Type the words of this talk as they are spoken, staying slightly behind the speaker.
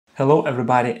Hello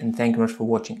everybody, and thank you very much for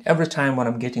watching. Every time when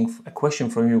I'm getting a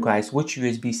question from you guys, which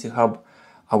USB-C hub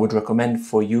I would recommend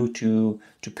for you to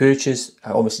purchase,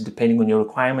 obviously depending on your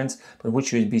requirements, but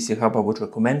which USB-C hub I would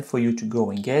recommend for you to go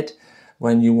and get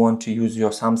when you want to use your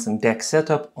Samsung DeX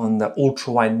setup on the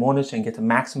ultra-wide monitor and get a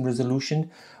maximum resolution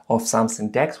of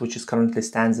Samsung DeX, which is currently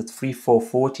stands at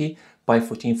 3440 by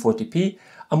 1440p.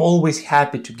 I'm always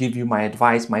happy to give you my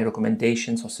advice, my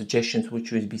recommendations or suggestions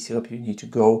which USB-C hub you need to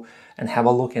go and have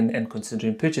a look and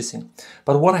considering purchasing.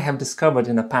 But what I have discovered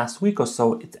in the past week or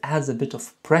so, it adds a bit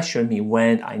of pressure on me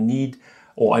when I need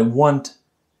or I want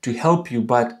to help you,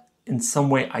 but in some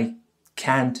way I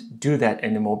can't do that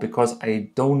anymore because I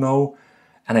don't know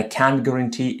and I can't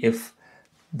guarantee if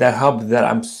the hub that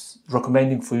I'm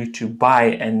recommending for you to buy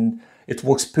and it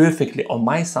works perfectly on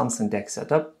my Samsung DeX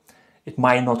setup, it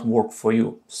might not work for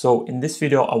you. So in this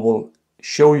video, I will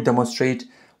show you, demonstrate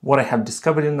what I have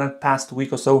discovered in the past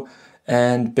week or so.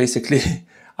 And basically,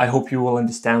 I hope you will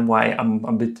understand why I'm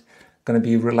a bit going to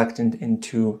be reluctant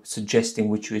into suggesting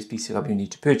which USB-C hub you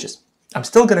need to purchase. I'm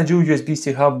still going to do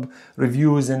USB-C hub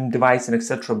reviews and device and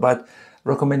etc. But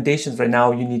recommendations right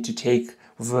now you need to take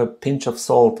with a pinch of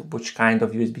salt which kind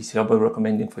of USB-C hub I'm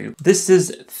recommending for you. This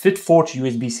is FITFORT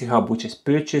USB-C hub, which is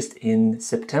purchased in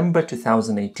September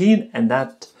 2018, and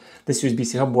this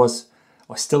USB-C hub was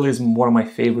or still is one of my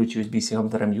favorite USB-C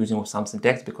hubs that I'm using with Samsung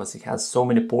DeX because it has so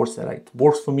many ports that it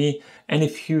works for me. And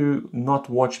if you not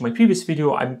watched my previous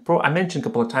video, I mentioned a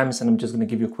couple of times, and I'm just going to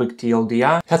give you a quick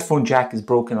TLDR. Headphone jack is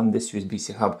broken on this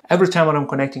USB-C hub. Every time when I'm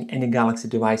connecting any Galaxy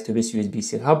device to this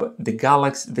USB-C hub, the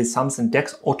Samsung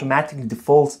DeX automatically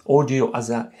defaults audio as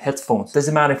a headphones.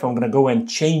 Doesn't matter if I'm going to go and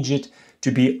change it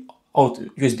to be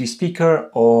USB speaker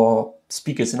or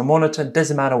speakers in a monitor,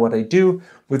 doesn't matter what I do,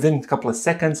 within a couple of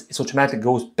seconds it automatically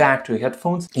goes back to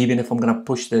headphones. Even if I'm going to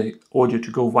push the audio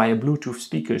to go via Bluetooth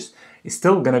speakers, it's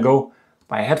still going to go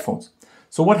via headphones.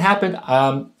 So what happened,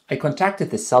 I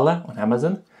contacted the seller on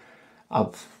Amazon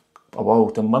about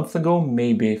a month ago,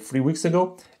 maybe 3 weeks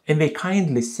ago, and they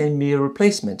kindly sent me a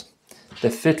replacement. The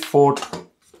FITFORT,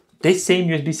 this same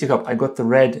USB-C hub, I got the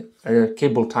red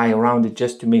cable tie around it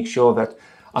just to make sure that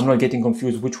I'm not getting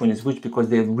confused which one is which, because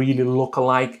they really look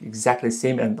alike, exactly the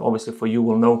same. And obviously for you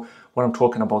will know what I'm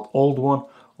talking about, old one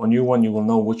or new one, you will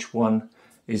know which one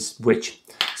is which.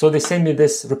 So they send me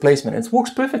this replacement and it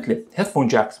works perfectly. Headphone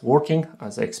jack's working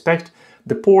as I expect.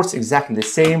 The ports exactly the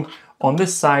same. On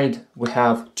this side we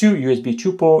have two USB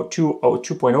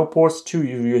 2.0 ports, two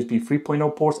USB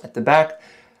 3.0 ports at the back,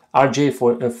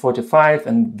 RJ45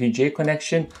 and VGA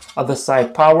connection. Other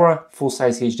side power,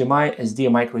 full-size HDMI,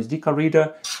 SD, micro SD card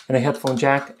reader, and a headphone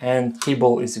jack, and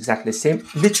cable is exactly the same.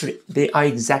 Literally, they are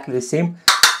exactly the same.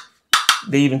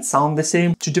 They even sound the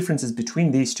same. Two differences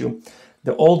between these two.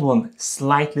 The old one,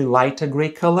 slightly lighter gray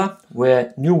color,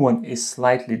 where new one is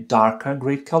slightly darker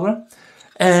gray color.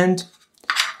 And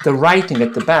the writing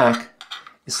at the back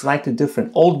is slightly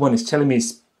different. Old one is telling me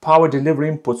its power delivery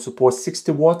input supports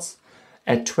 60 watts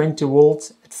at 20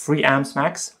 volts at 3 amps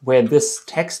max, where this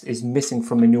text is missing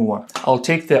from the new one. I'll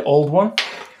take the old one.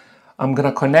 I'm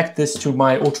gonna connect this to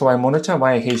my ultra-wide monitor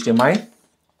via HDMI.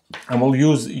 I will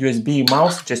use USB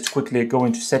mouse, just quickly go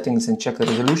into settings and check the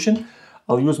resolution.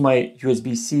 I'll use my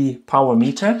USB-C power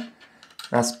meter.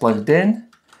 That's plugged in.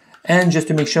 And just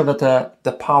to make sure that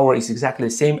the power is exactly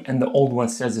the same, and the old one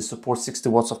says it supports 60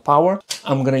 watts of power,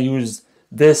 I'm gonna use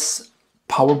this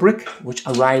power brick, which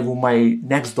arrived with my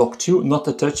NextDock 2, not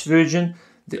the touch version,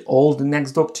 the old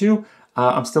NextDock 2.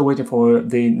 I'm still waiting for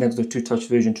the NextDock 2 touch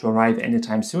version to arrive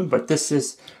anytime soon, but this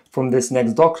is from this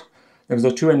NextDock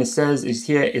 2, and it says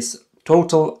is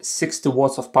total 60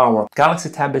 watts of power. Galaxy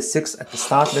Tab S6 at the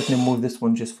start. Let me move this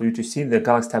one just for you to see. The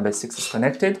Galaxy Tab S6 is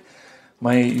connected.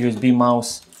 My USB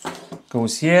mouse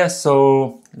goes here,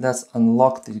 so let's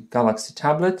unlock the Galaxy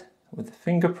tablet with the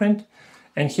fingerprint.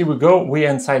 And here we go, we are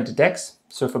inside the DeX.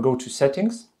 So if I go to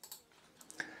settings,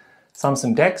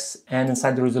 Samsung DeX, and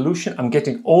inside the resolution, I'm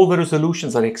getting all the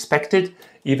resolutions that I expected,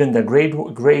 even the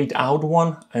grayed out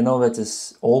one. I know that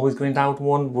is always grayed out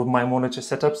one with my monitor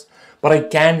setups, but I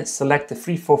can select the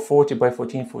 3440 by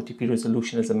 1440p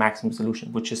resolution as a maximum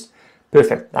resolution, which is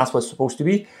perfect. That's what it's supposed to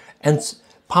be. And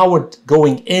powered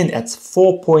going in at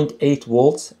 4.8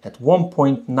 volts at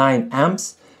 1.9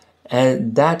 amps.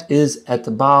 And that is at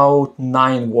about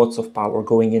 9 watts of power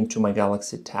going into my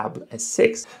Galaxy Tab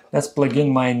S6. Let's plug in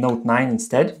my Note 9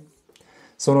 instead.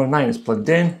 So Note 9 is plugged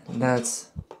in. Let's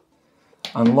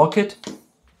unlock it.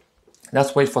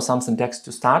 Let's wait for Samsung DeX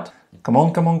to start. Come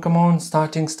on, come on, come on.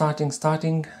 Starting.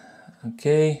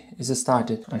 Okay, is it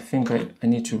started? I think I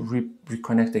need to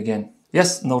reconnect again.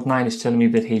 Yes, Note 9 is telling me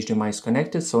that HDMI is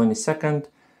connected. So in a second,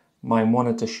 my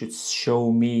monitor should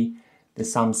show me the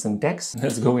Samsung DeX.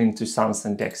 Let's go into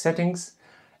Samsung DeX settings,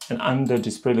 and under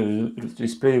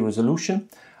display resolution,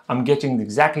 I'm getting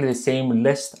exactly the same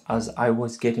list as I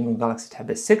was getting on Galaxy Tab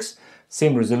S6.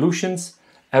 Same resolutions,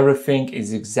 everything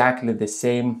is exactly the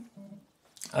same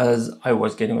as I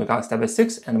was getting with Galaxy Tab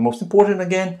S6. And the most important,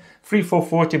 again,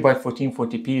 3440 by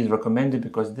 1440p is recommended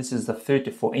because this is the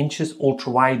 34 inches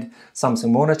ultra wide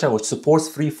Samsung monitor which supports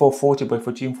 3440 by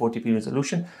 1440p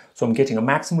resolution. So I'm getting a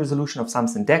maximum resolution of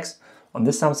Samsung DeX on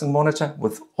this Samsung monitor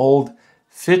with old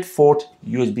FITFORT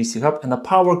USB-C hub, and the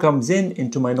power comes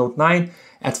into my Note 9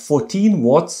 at 14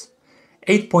 watts,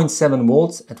 8.7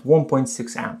 volts at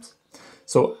 1.6 amps.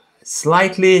 So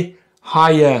slightly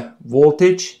higher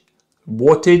wattage,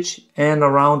 and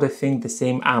around, I think, the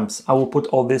same amps. I will put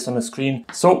all this on the screen.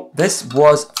 So this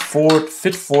was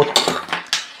FITFORT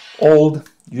old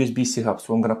USB-C hub.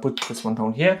 So I'm gonna put this one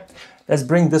down here. Let's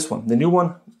bring this one, the new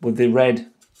one with the red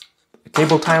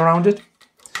cable tie around it.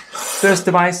 First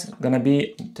device gonna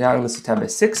be the Galaxy Tab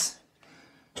S6.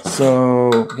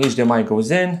 So HDMI goes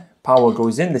in, power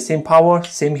goes in, the same power,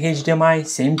 same HDMI,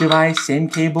 same device, same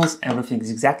cables, everything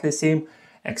is exactly the same,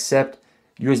 except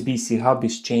USB-C hub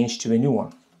is changed to a new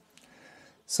one.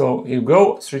 So you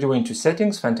go straight away into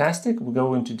settings, fantastic. We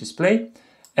go into display,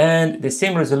 and the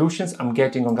same resolutions I'm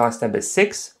getting on Galaxy Tab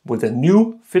S6 with the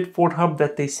new FITFORT hub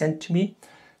that they sent to me.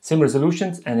 Same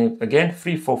resolutions, and again,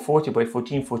 3440 by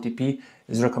 1440p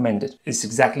is recommended. It's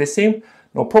exactly the same,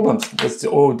 no problems. That's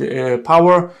the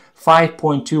power,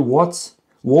 5.2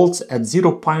 volts at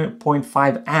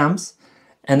 0.5 amps,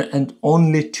 and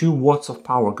only 2 watts of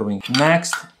power going.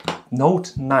 Next,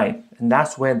 Note 9, and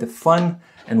that's where the fun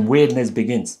and weirdness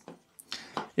begins.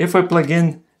 If I plug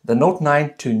in the Note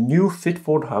 9 to new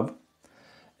FITFORT hub,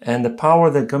 and the power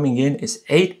that's coming in is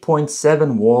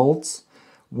 8.7 volts,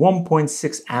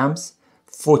 1.6 amps,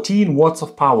 14 watts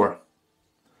of power.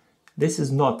 This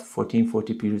is not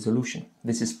 1440p resolution.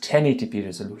 This is 1080p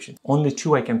resolution. Only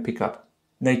two I can pick up.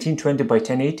 1920 by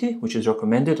 1080, which is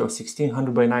recommended, or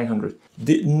 1600 by 900.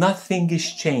 Nothing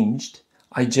is changed.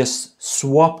 I just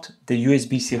swapped the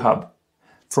USB-C hub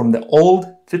from the old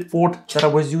FITFORT that I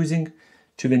was using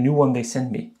to the new one they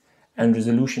sent me, and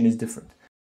resolution is different.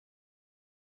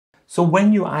 So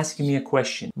when you're asking me a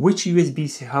question, which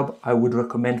USB-C hub I would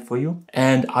recommend for you,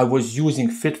 and I was using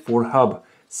FITFORT hub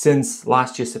since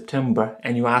last year September,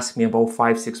 and you asked me about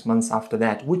 5-6 months after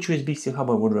that, which USB-C hub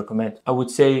I would recommend, I would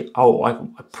say, I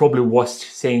probably was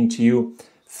saying to you,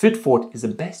 FITFORT is the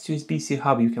best USB-C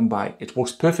hub you can buy. It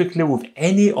works perfectly with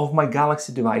any of my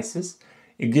Galaxy devices.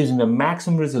 It gives me a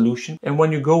maximum resolution, and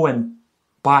when you go and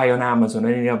buy on Amazon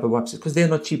or any other website, because they're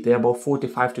not cheap, they're about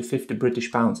 45 to 50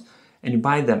 British pounds, and you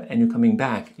buy them and you're coming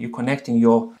back, you're connecting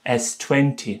your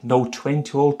S20, Note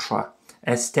 20 Ultra,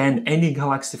 S10, any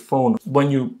Galaxy phone. When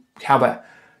you have a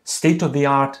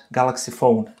state-of-the-art Galaxy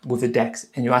phone with a DeX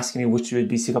and you're asking me which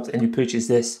USB-C hubs, and you purchase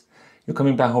this, you're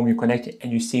coming back home, you connect it,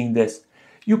 and you're seeing this,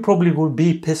 you probably will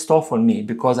be pissed off on me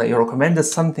because I recommended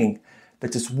something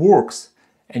that just works,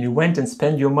 and you went and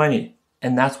spent your money,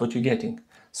 and that's what you're getting.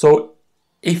 So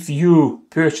if you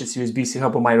purchase USB-C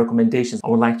hub on my recommendations, I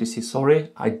would like to say sorry.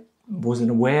 I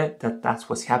wasn't aware that that's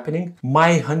what's happening.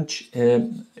 My hunch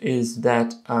is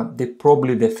that the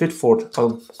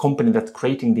FITFORT company that's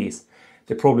creating these,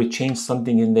 they probably changed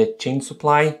something in the chain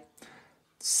supply.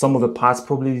 Some of the parts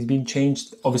probably is being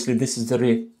changed. Obviously, this is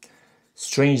very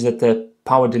strange that the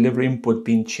power delivery input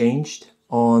being changed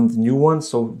on the new one,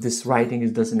 so this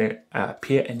writing doesn't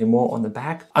appear anymore on the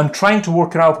back. I'm trying to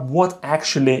work out what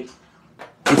actually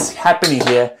is happening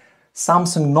here.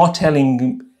 Samsung not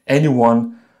telling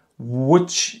anyone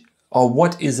which or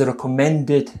what is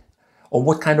recommended, or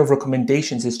what kind of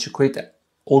recommendations is to create an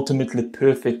ultimately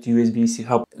perfect USB-C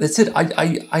hub. That's it.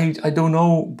 I don't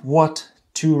know what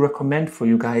to recommend for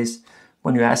you guys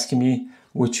when you're asking me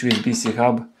which USB-C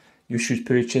hub you should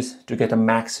purchase to get a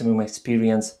maximum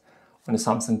experience on the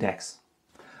Samsung DeX.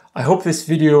 I hope this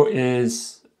video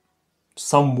is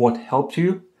somewhat helped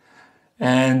you,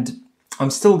 and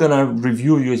I'm still gonna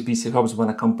review USB-C hubs when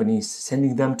a company is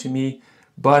sending them to me.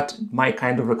 But my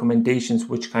kind of recommendations,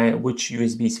 which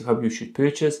USB-C hub you should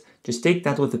purchase, just take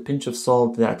that with a pinch of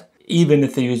salt, that even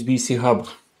if the USB-C hub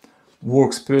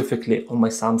works perfectly on my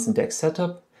Samsung DeX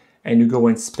setup, and you go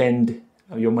and spend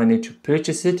your money to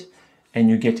purchase it, and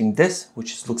you're getting this,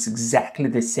 which looks exactly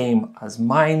the same as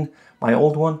mine, my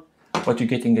old one, but you're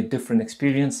getting a different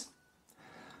experience,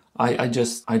 I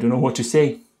don't know what to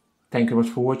say. Thank you very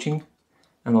much for watching,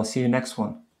 and I'll see you next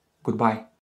one. Goodbye.